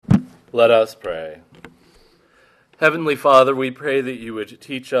Let us pray. Heavenly Father, we pray that you would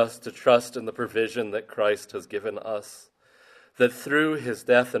teach us to trust in the provision that Christ has given us, that through his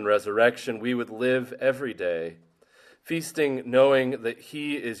death and resurrection we would live every day, feasting knowing that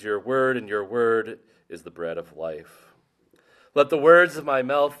he is your word and your word is the bread of life. Let the words of my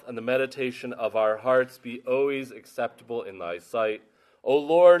mouth and the meditation of our hearts be always acceptable in thy sight, O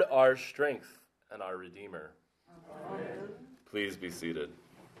Lord, our strength and our Redeemer. Amen. Please be seated.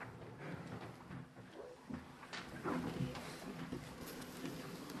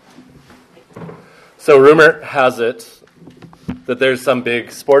 So rumor has it that there's some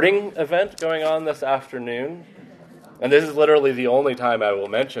big sporting event going on this afternoon. And this is literally the only time I will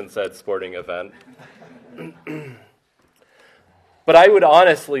mention said sporting event. But I would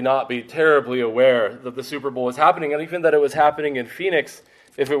honestly not be terribly aware that the Super Bowl was happening, and even that it was happening in Phoenix,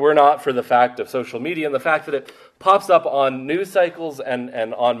 if it were not for the fact of social media and the fact that it pops up on news cycles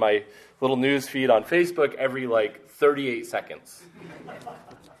and on my little news feed on Facebook every 38 seconds.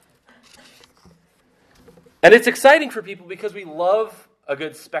 And it's exciting for people because we love a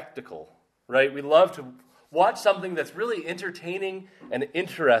good spectacle, right? We love to watch something that's really entertaining and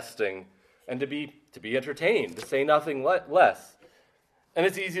interesting, and to be entertained, to say nothing less. And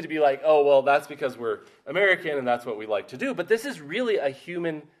it's easy to be like, oh, well, that's because we're American and that's what we like to do. But this is really a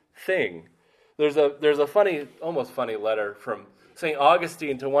human thing. There's a funny, almost funny letter from St.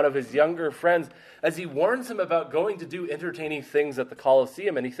 Augustine to one of his younger friends as he warns him about going to do entertaining things at the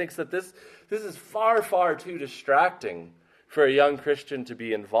Colosseum. And he thinks that this is far, far too distracting for a young Christian to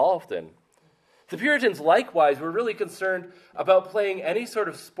be involved in. The Puritans, likewise, were really concerned about playing any sort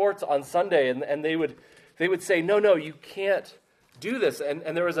of sports on Sunday, and they would say, no, you can't do this.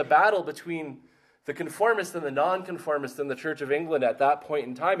 And there was a battle between the conformists and the nonconformists in the Church of England at that point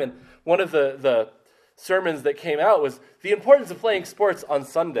in time. And one of the sermons that came out was the importance of playing sports on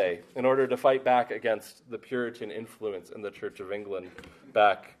Sunday in order to fight back against the Puritan influence in the Church of England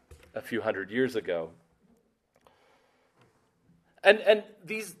back a few hundred years ago. And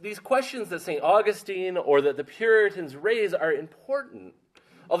these questions that St. Augustine or that the Puritans raise are important,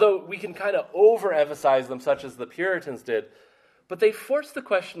 although we can kind of overemphasize them such as the Puritans did. But they force the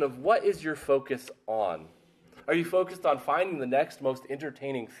question of what is your focus on? Are you focused on finding the next most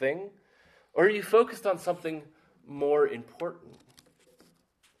entertaining thing? Or are you focused on something more important?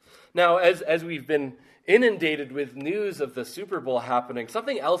 Now, as we've been inundated with news of the Super Bowl happening,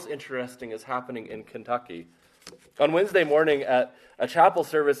 something else interesting is happening in Kentucky. On Wednesday morning at a chapel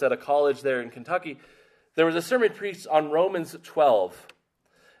service at a college there in Kentucky, there was a sermon preached on Romans 12.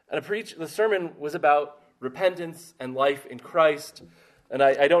 And the sermon was about repentance and life in Christ. And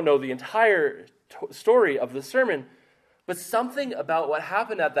I don't know the entire story of the sermon, but something about what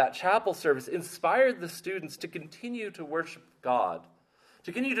happened at that chapel service inspired the students to continue to worship God,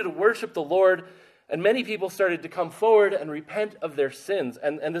 to continue to worship the Lord, and many people started to come forward and repent of their sins.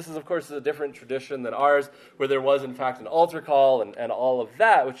 And this is, of course, a different tradition than ours, where there was, in fact, an altar call and all of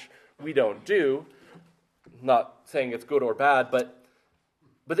that, which we don't do. I'm not saying it's good or bad, but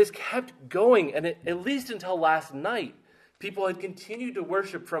this kept going, and at least until last night, people had continued to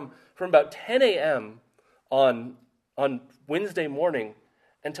worship from about 10 a.m. on Wednesday morning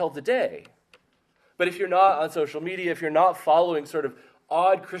until today. But if you're not on social media, if you're not following sort of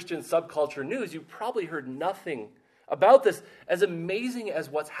odd Christian subculture news, you probably heard nothing about this. As amazing as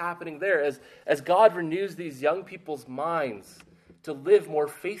what's happening there, as God renews these young people's minds to live more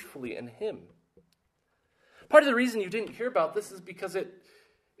faithfully in him. Part of the reason you didn't hear about this is because it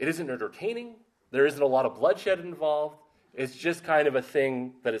isn't entertaining. There isn't a lot of bloodshed involved. It's just kind of a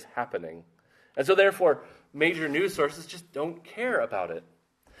thing that is happening. And so therefore, major news sources just don't care about it.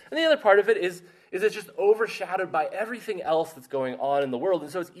 And the other part of it is it's just overshadowed by everything else that's going on in the world.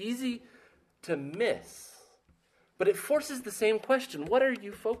 And so it's easy to miss. But it forces the same question. What are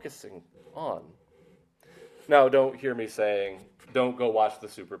you focusing on? Now, don't hear me saying, don't go watch the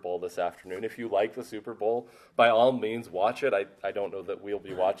Super Bowl this afternoon. If you like the Super Bowl, by all means, watch it. I don't know that we'll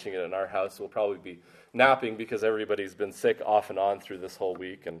be watching it in our house. We'll probably be napping because everybody's been sick off and on through this whole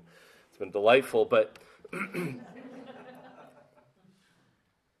week, and it's been delightful. But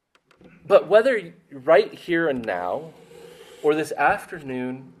whether right here and now, or this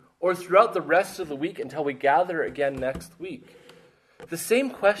afternoon, or throughout the rest of the week until we gather again next week, the same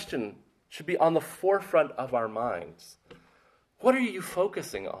question should be on the forefront of our minds. What are you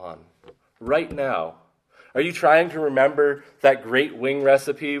focusing on right now? Are you trying to remember that great wing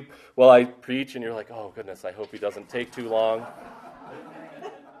recipe while I preach and you're like, oh goodness, I hope he doesn't take too long?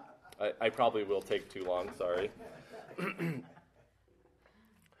 I probably will take too long, sorry.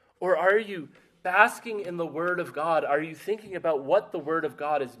 Or are you basking in the Word of God? Are you thinking about what the Word of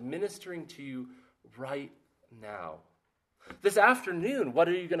God is ministering to you right now? This afternoon, what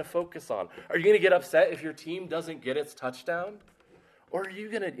are you going to focus on? Are you going to get upset if your team doesn't get its touchdown? Or are you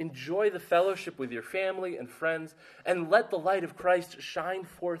going to enjoy the fellowship with your family and friends and let the light of Christ shine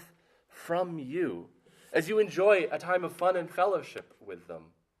forth from you as you enjoy a time of fun and fellowship with them?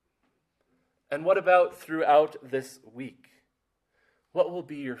 And what about throughout this week? What will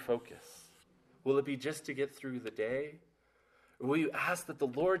be your focus? Will it be just to get through the day? Or will you ask that the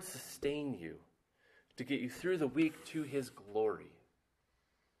Lord sustain you to get you through the week to his glory?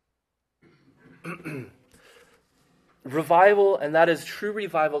 Revival, and that is true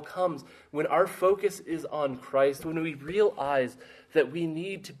revival, comes when our focus is on Christ, when we realize that we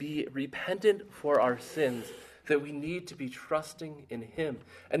need to be repentant for our sins, that we need to be trusting in him.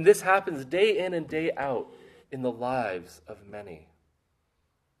 And this happens day in and day out in the lives of many.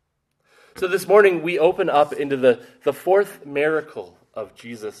 So this morning we open up into the fourth miracle of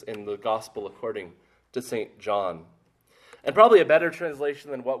Jesus in the gospel according to St. John. And probably a better translation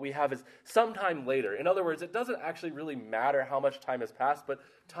than what we have is sometime later. In other words, it doesn't actually really matter how much time has passed, but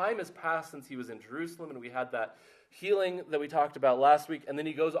time has passed since he was in Jerusalem and we had that healing that we talked about last week. And then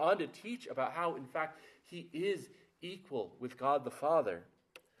he goes on to teach about how, in fact, he is equal with God the Father.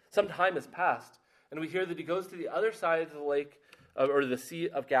 Some time has passed, and we hear that he goes to the other side of the lake, or the Sea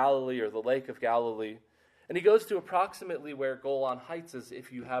of Galilee, or the Lake of Galilee. And he goes to approximately where Golan Heights is,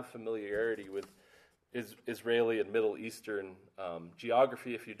 if you have familiarity with Israeli and Middle Eastern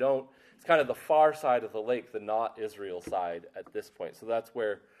geography. If you don't, it's kind of the far side of the lake, the not Israel side at this point. So that's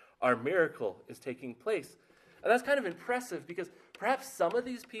where our miracle is taking place. And that's kind of impressive because perhaps some of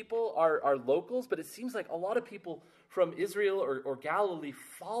these people are locals, but it seems like a lot of people from Israel or Galilee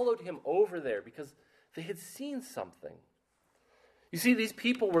followed him over there because they had seen something. You see, these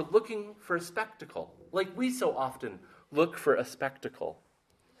people were looking for a spectacle, like we so often look for a spectacle.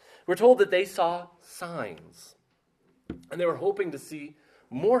 We're told that they saw signs, and they were hoping to see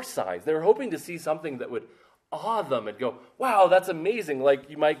more signs. They were hoping to see something that would awe them and go, wow, that's amazing, like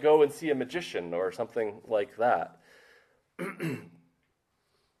you might go and see a magician or something like that. But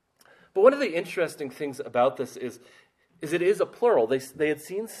one of the interesting things about this is it is a plural. They had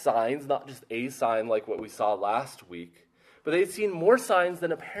seen signs, not just a sign like what we saw last week, but they had seen more signs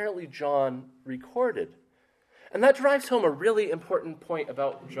than apparently John recorded. And that drives home a really important point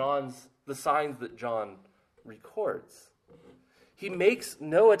about the signs that John records. He makes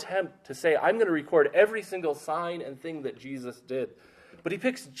no attempt to say, I'm going to record every single sign and thing that Jesus did. But he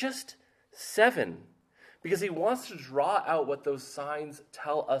picks just 7 because he wants to draw out what those signs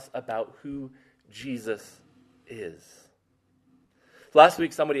tell us about who Jesus is. Last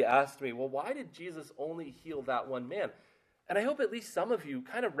week somebody asked me, well, why did Jesus only heal that one man? And I hope at least some of you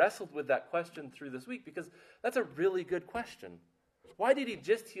kind of wrestled with that question through this week because that's a really good question. Why did he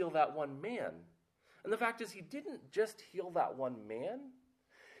just heal that one man? And the fact is he didn't just heal that one man.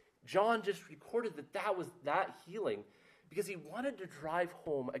 John just recorded that was that healing because he wanted to drive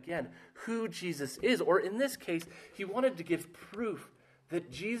home, again, who Jesus is. Or in this case, he wanted to give proof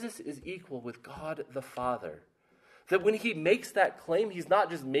that Jesus is equal with God the Father. That when he makes that claim, he's not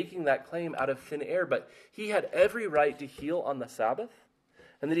just making that claim out of thin air, but he had every right to heal on the Sabbath,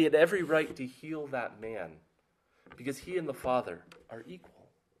 and that he had every right to heal that man, because he and the Father are equal.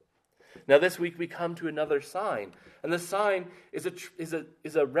 Now this week we come to another sign, and the sign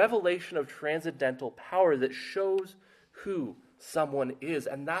is a revelation of transcendental power that shows who someone is,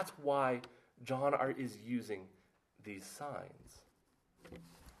 and that's why John is using these signs.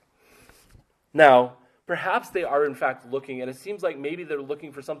 Now, perhaps they are in fact looking, and it seems like maybe they're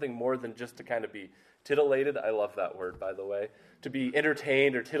looking for something more than just to kind of be titillated. I love that word, by the way. To be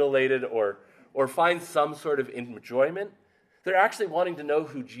entertained or titillated or find some sort of enjoyment. They're actually wanting to know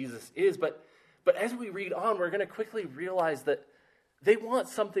who Jesus is. But as we read on, we're going to quickly realize that they want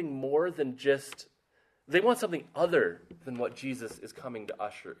something more than they want something other than what Jesus is coming to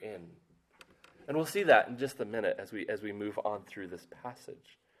usher in. And we'll see that in just a minute as we move on through this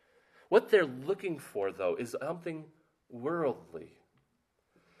passage. What they're looking for, though, is something worldly.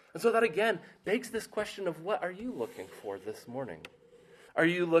 And so that, again, begs this question of what are you looking for this morning? Are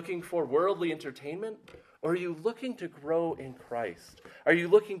you looking for worldly entertainment? Or are you looking to grow in Christ? Are you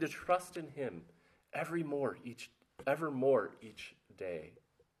looking to trust in him evermore each day?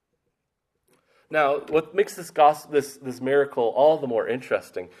 Now, what makes this miracle all the more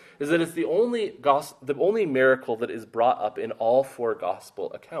interesting is that it's the only miracle that is brought up in all 4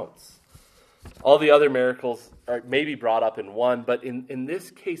 gospel accounts. All the other miracles are maybe brought up in one, but in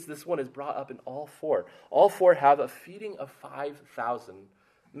this case, this one is brought up in all 4. All 4 have a feeding of 5,000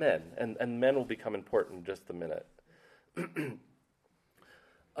 men, and men will become important in just a minute.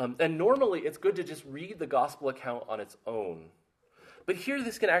 And normally it's good to just read the gospel account on its own. But here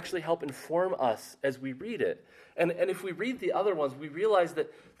this can actually help inform us as we read it. And if we read the other ones, we realize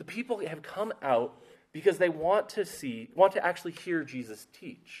that the people have come out because they want to actually hear Jesus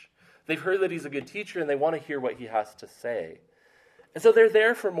teach. They've heard that he's a good teacher, and they want to hear what he has to say. And so they're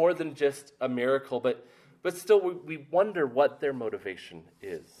there for more than just a miracle, but still we wonder what their motivation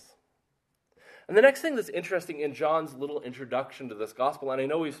is. And the next thing that's interesting in John's little introduction to this gospel, and I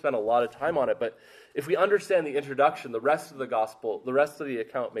know we've spent a lot of time on it, but if we understand the introduction, the rest of the gospel, the rest of the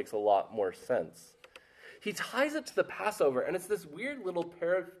account makes a lot more sense. He ties it to the Passover, and it's this weird little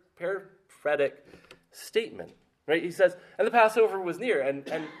paraphrastic statement, right? He says, and the Passover was near, and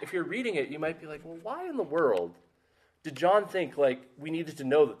if you're reading it, you might be like, well, why in the world did John think we needed to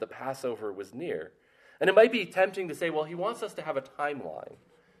know that the Passover was near? And it might be tempting to say, well, he wants us to have a timeline.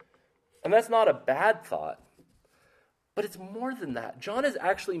 And that's not a bad thought. But it's more than that. John is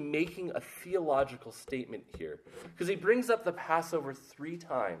actually making a theological statement here, because he brings up the Passover 3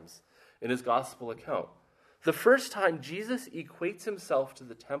 times in his gospel account. The first time, Jesus equates himself to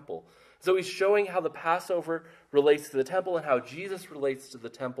the temple. So he's showing how the Passover relates to the temple and how Jesus relates to the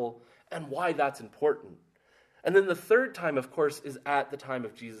temple and why that's important. And then the third time, of course, is at the time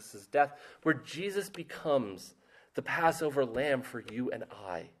of Jesus' death, where Jesus becomes the Passover lamb for you and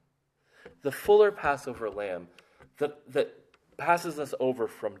I. The fuller Passover lamb that passes us over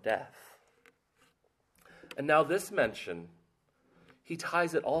from death. And now this mention, he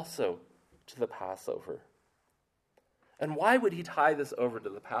ties it also to the Passover. And why would he tie this over to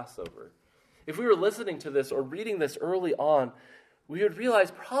the Passover? If we were listening to this or reading this early on, we would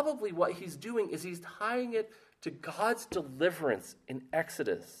realize probably what he's doing is he's tying it to God's deliverance in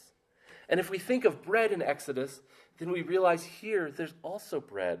Exodus. And if we think of bread in Exodus, then we realize here there's also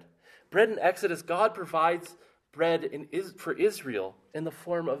bread. Bread in Exodus, God provides bread for Israel in the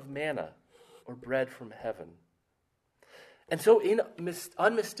form of manna, or bread from heaven. And so in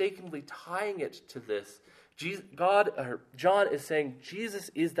unmistakably tying it to this, John is saying Jesus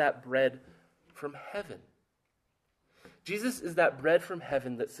is that bread from heaven. Jesus is that bread from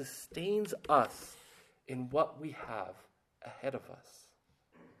heaven that sustains us in what we have ahead of us.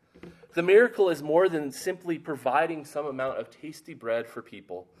 The miracle is more than simply providing some amount of tasty bread for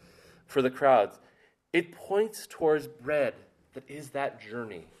people, for the crowds. It points towards bread that is that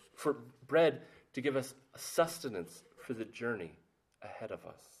journey, for bread to give us sustenance for the journey ahead of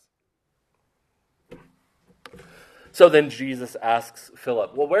us. So then Jesus asks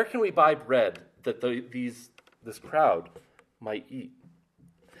Philip, well, where can we buy bread that this crowd might eat?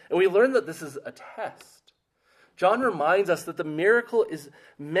 And we learn that this is a test. John reminds us that the miracle is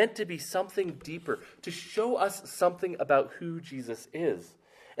meant to be something deeper, to show us something about who Jesus is.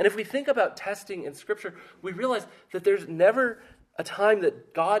 And if we think about testing in Scripture, we realize that there's never a time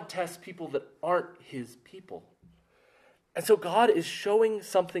that God tests people that aren't his people. And so God is showing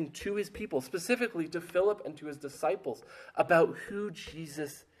something to his people, specifically to Philip and to his disciples, about who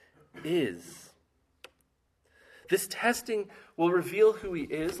Jesus is. This testing will reveal who he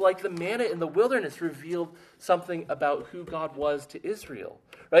is, like the manna in the wilderness revealed something about who God was to Israel.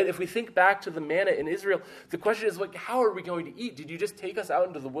 Right? If we think back to the manna in Israel, the question is, how are we going to eat? Did you just take us out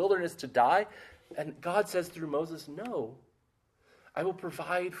into the wilderness to die? And God says through Moses, no, I will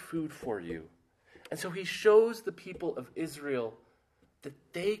provide food for you. And so he shows the people of Israel that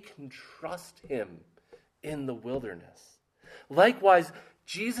they can trust him in the wilderness. Likewise,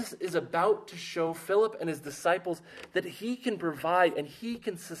 Jesus is about to show Philip and his disciples that he can provide and he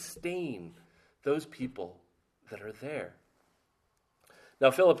can sustain those people that are there.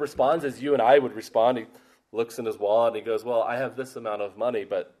 Now, Philip responds as you and I would respond. He looks in his wallet and he goes, well, I have this amount of money,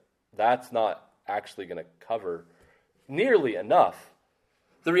 but that's not actually going to cover nearly enough.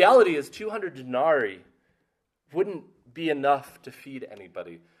 The reality is 200 denarii wouldn't be enough to feed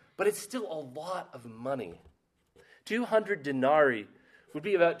anybody, but it's still a lot of money. 200 denarii would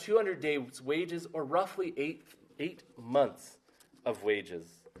be about 200 days' wages, or roughly eight months of wages.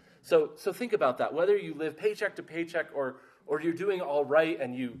 So think about that. Whether you live paycheck to paycheck or you're doing all right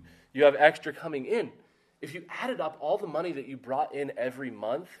and you have extra coming in, if you added up all the money that you brought in every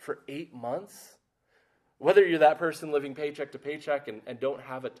month for 8 months, whether you're that person living paycheck to paycheck and don't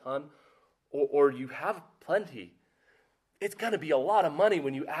have a ton, or you have plenty, it's going to be a lot of money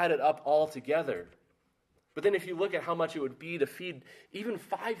when you add it up all together. But then if you look at how much it would be to feed even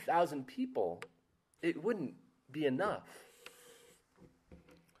 5,000 people, it wouldn't be enough.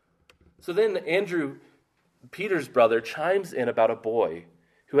 So then Andrew, Peter's brother, chimes in about a boy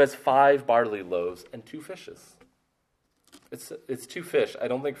who has 5 barley loaves and 2 fishes. It's two fish. I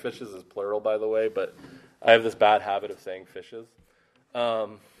don't think fishes is plural, by the way, but I have this bad habit of saying fishes.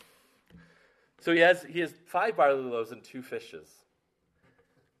 So he has 5 barley loaves and 2 fishes.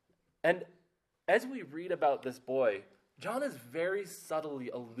 And as we read about this boy, John is very subtly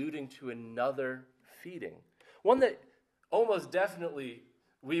alluding to another feeding, one that almost definitely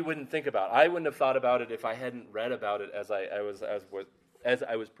we wouldn't think about. I wouldn't have thought about it if I hadn't read about it as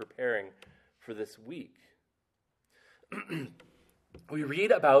I was preparing for this week. We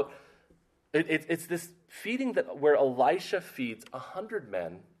read about it's this feeding where Elisha feeds 100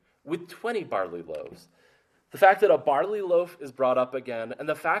 men with 20 barley loaves. The fact that a barley loaf is brought up again, and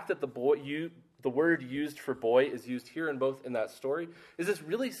the fact that the word used for boy is used here and both in that story, is this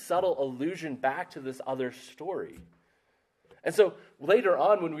really subtle allusion back to this other story. And so later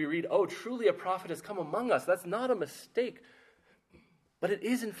on when we read, oh, truly a prophet has come among us, that's not a mistake. But it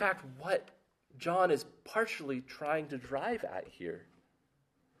is in fact what John is partially trying to drive at here.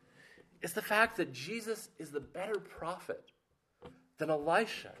 It's the fact that Jesus is the better prophet than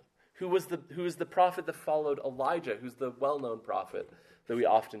Elisha, who is the prophet that followed Elijah, who's the well-known prophet that we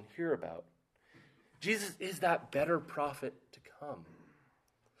often hear about. Jesus is that better prophet to come.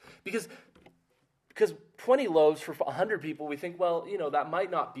 Because 20 loaves for 100 people, we think, well, that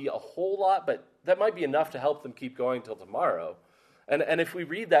might not be a whole lot, but that might be enough to help them keep going till tomorrow. And if we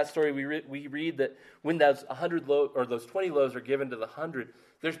read that story, we read that when those 100 loaves or those 20 loaves are given to the 100,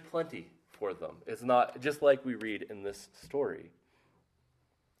 there's plenty for them. It's not just like we read in this story.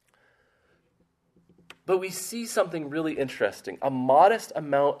 But we see something really interesting. A modest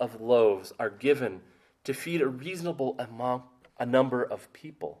amount of loaves are given to feed a reasonable number of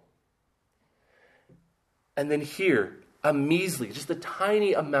people. And then here, a measly, just a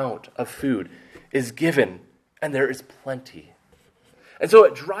tiny amount of food is given, and there is plenty. And so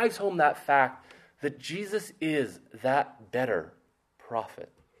it drives home that fact that Jesus is that better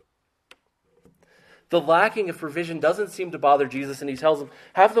prophet. The lacking of provision doesn't seem to bother Jesus, and he tells them,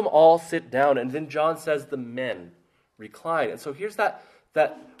 have them all sit down. And then John says the men recline. And so here's that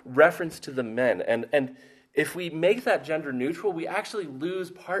reference to the men. And if we make that gender neutral, we actually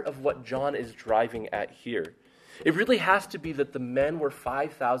lose part of what John is driving at here. It really has to be that the men were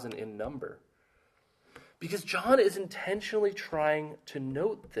 5,000 in number. Because John is intentionally trying to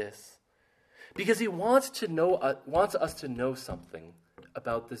note this. Because he wants us to know something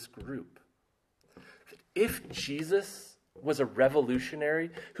about this group. If Jesus was a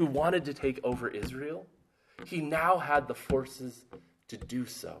revolutionary who wanted to take over Israel, he now had the forces to do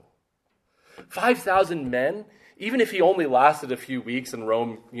so. 5,000 men, even if he only lasted a few weeks and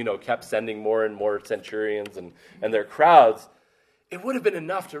Rome, kept sending more and more centurions and their crowds, it would have been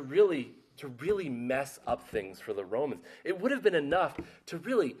enough to really mess up things for the Romans. It would have been enough to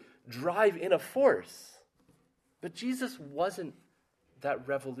really drive in a force. But Jesus wasn't that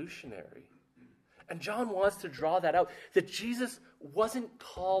revolutionary. And John wants to draw that out, that Jesus wasn't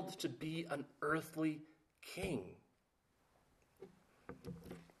called to be an earthly king.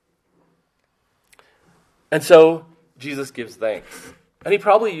 And so Jesus gives thanks. And he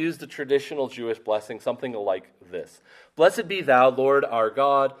probably used a traditional Jewish blessing, something like this. Blessed be thou, Lord our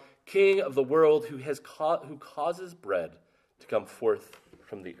God, King of the world, who causes bread to come forth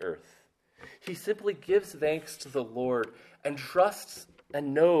from the earth. He simply gives thanks to the Lord and trusts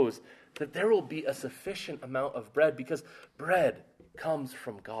and knows that there will be a sufficient amount of bread because bread comes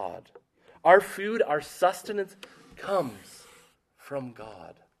from God. Our food, our sustenance comes from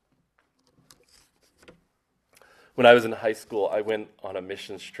God. When I was in high school, I went on a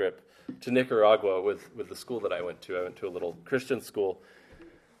missions trip to Nicaragua with the school that I went to. I went to a little Christian school.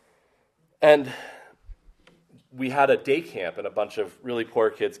 And we had a day camp, and a bunch of really poor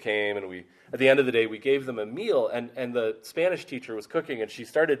kids came, and at the end of the day, we gave them a meal, and the Spanish teacher was cooking, and she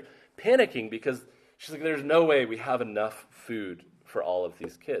started panicking because she's like, there's no way we have enough food for all of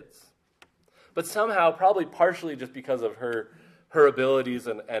these kids. But somehow, probably partially just because of her abilities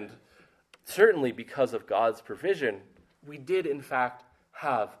and certainly because of God's provision, we did in fact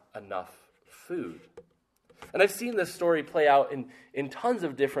have enough food. And I've seen this story play out in tons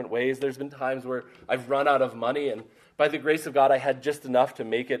of different ways. There's been times where I've run out of money, and by the grace of God, I had just enough to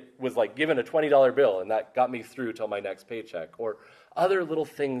make it, was like given a $20 bill, and that got me through till my next paycheck. Or other little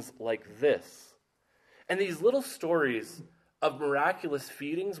things like this. And these little stories of miraculous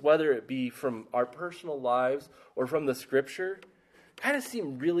feedings, whether it be from our personal lives or from the scripture, kind of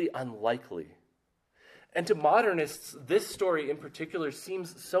seem really unlikely. And to modernists, this story in particular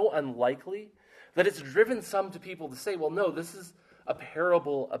seems so unlikely that it's driven some people to say, well, no, this is a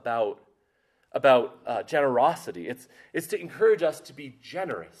parable about generosity. It's to encourage us to be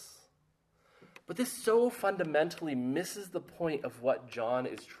generous. But this so fundamentally misses the point of what John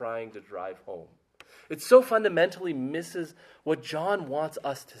is trying to drive home. It so fundamentally misses what John wants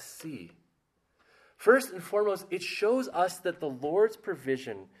us to see. First and foremost, it shows us that the Lord's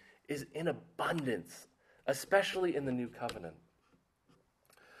provision is in abundance, especially in the new covenant.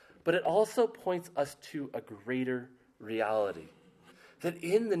 But it also points us to a greater reality, that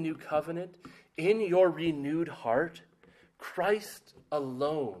in the new covenant, in your renewed heart, Christ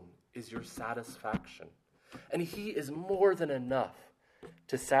alone is your satisfaction. And he is more than enough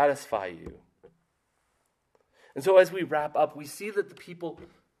to satisfy you. And so as we wrap up, we see that the people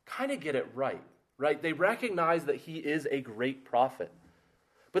kind of get it right? They recognize that he is a great prophet.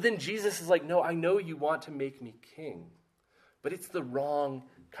 But then Jesus is like, no, I know you want to make me king, but it's the wrong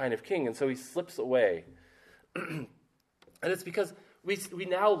kind of king. And so he slips away. And it's because we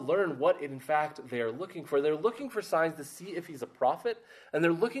now learn what, in fact, they are looking for. They're looking for signs to see if he's a prophet, and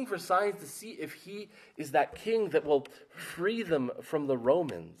they're looking for signs to see if he is that king that will free them from the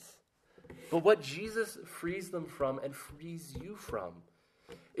Romans. But what Jesus frees them from and frees you from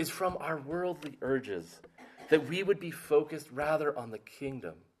is from our worldly urges, that we would be focused rather on the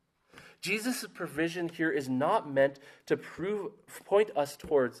kingdom. Jesus' provision here is not meant to point us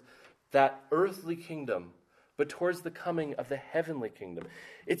towards that earthly kingdom, but towards the coming of the heavenly kingdom.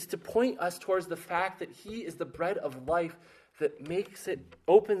 It's to point us towards the fact that he is the bread of life that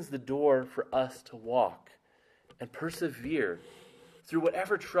opens the door for us to walk and persevere through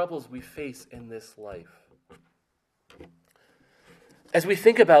whatever troubles we face in this life. As we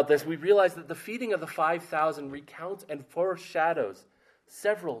think about this, we realize that the feeding of the 5,000 recounts and foreshadows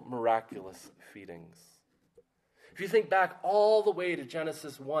several miraculous feedings. If you think back all the way to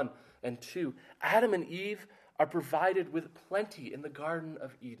Genesis 1 and 2, Adam and Eve are provided with plenty in the Garden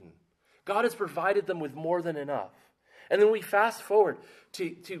of Eden. God has provided them with more than enough. And then we fast forward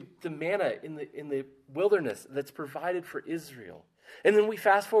to the manna in the wilderness that's provided for Israel. And then we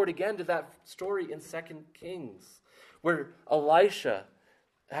fast forward again to that story in 2 Kings, where Elisha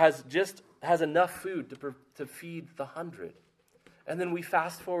has enough food to feed the 100. And then we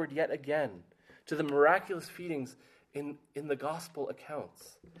fast forward yet again to the miraculous feedings in the gospel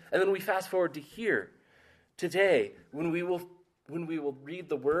accounts. And then we fast forward to here, today, when we will read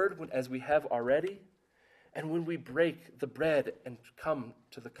the word as we have already, and when we break the bread and come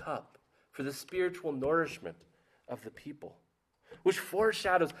to the cup for the spiritual nourishment of the people, which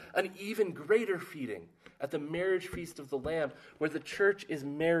foreshadows an even greater feeding at the marriage feast of the Lamb, where the church is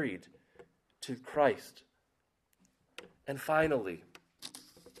married to Christ. And finally,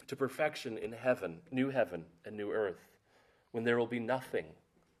 to perfection in heaven and new earth, when there will be nothing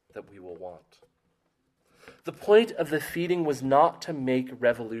that we will want. The point of the feeding was not to make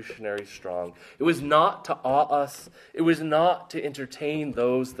revolutionary strong. It was not to awe us. It was not to entertain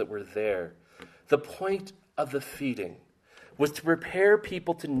those that were there. The point of the feeding was to prepare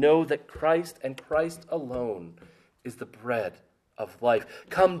people to know that Christ and Christ alone is the bread of life,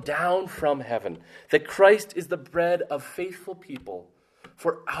 come down from heaven, that Christ is the bread of faithful people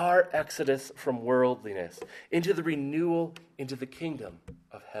for our exodus from worldliness into the renewal, into the kingdom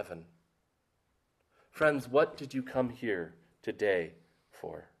of heaven. Friends, what did you come here today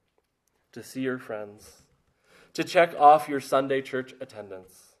for? To see your friends? To check off your Sunday church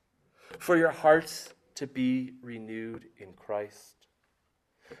attendance? For your hearts to be renewed in Christ?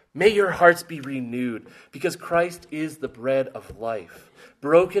 May your hearts be renewed, because Christ is the bread of life,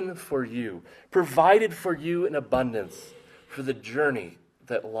 broken for you, provided for you in abundance for the journey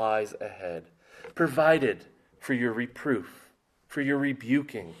that lies ahead, provided for your reproof, for your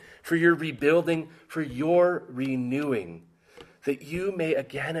rebuking, for your rebuilding, for your renewing, that you may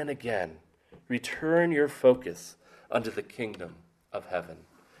again and again return your focus unto the kingdom of heaven.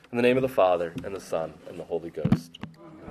 In the name of the Father, and the Son, and the Holy Ghost.